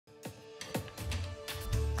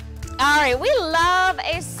All right, we love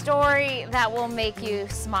a story that will make you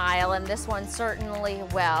smile, and this one certainly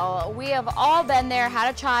will. We have all been there,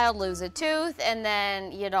 had a child lose a tooth, and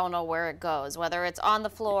then you don't know where it goes, whether it's on the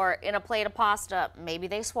floor, in a plate of pasta, maybe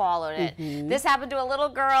they swallowed it. This happened to a little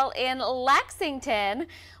girl in Lexington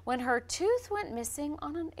when her tooth went missing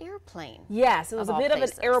on an airplane. Yes, it was a bit of an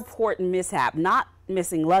airport mishap, not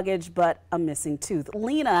missing luggage, but a missing tooth.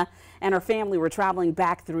 Lena and her family were traveling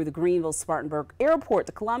back through the Greenville-Spartanburg airport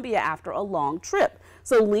to Columbia after a long trip.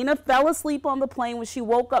 So Lena fell asleep on the plane. When she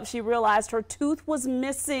woke up, she realized her tooth was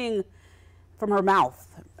missing from her mouth.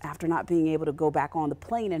 After not being able to go back on the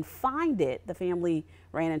plane and find it, the family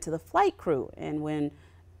ran into the flight crew. And when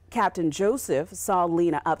Captain Joseph saw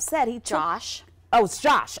Lena upset, he Josh. Oh, it's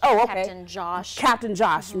Josh. Oh, okay. Captain Josh. Captain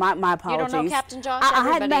Josh. My apologies. You don't know Captain Josh? I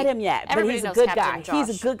hadn't met him yet, but he's a good guy. Josh.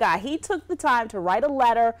 He's a good guy. He took the time to write a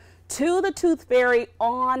letter to the Tooth Fairy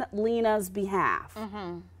on Lena's behalf.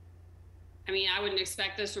 I mean, I wouldn't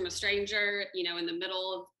expect this from a stranger, you know, in the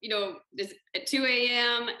middle of, at 2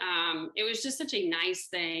 a.m. It was just such a nice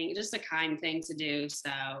thing, just a kind thing to do.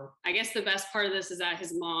 So I guess the best part of this is that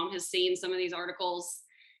his mom has seen some of these articles.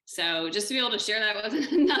 So just to be able to share that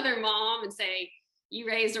with another mom and say, you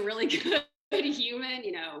raised a really good human,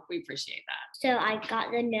 you know, we appreciate that. So I got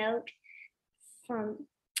the note from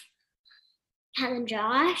Captain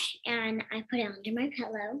Josh and I put it under my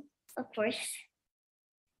pillow, of course.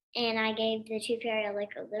 And I gave the Tooth Fairy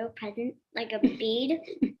like a little present, like a bead,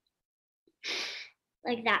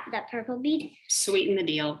 like that purple bead. Sweeten the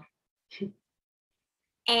deal.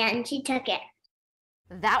 And she took it.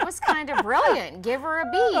 That was kind of brilliant. Give her a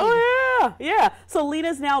bead. Oh, yeah. So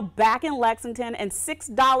Lena's now back in Lexington and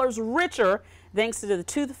 $6 richer thanks to the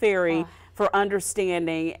Tooth Fairy for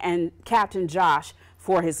understanding and Captain Josh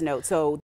for his note. So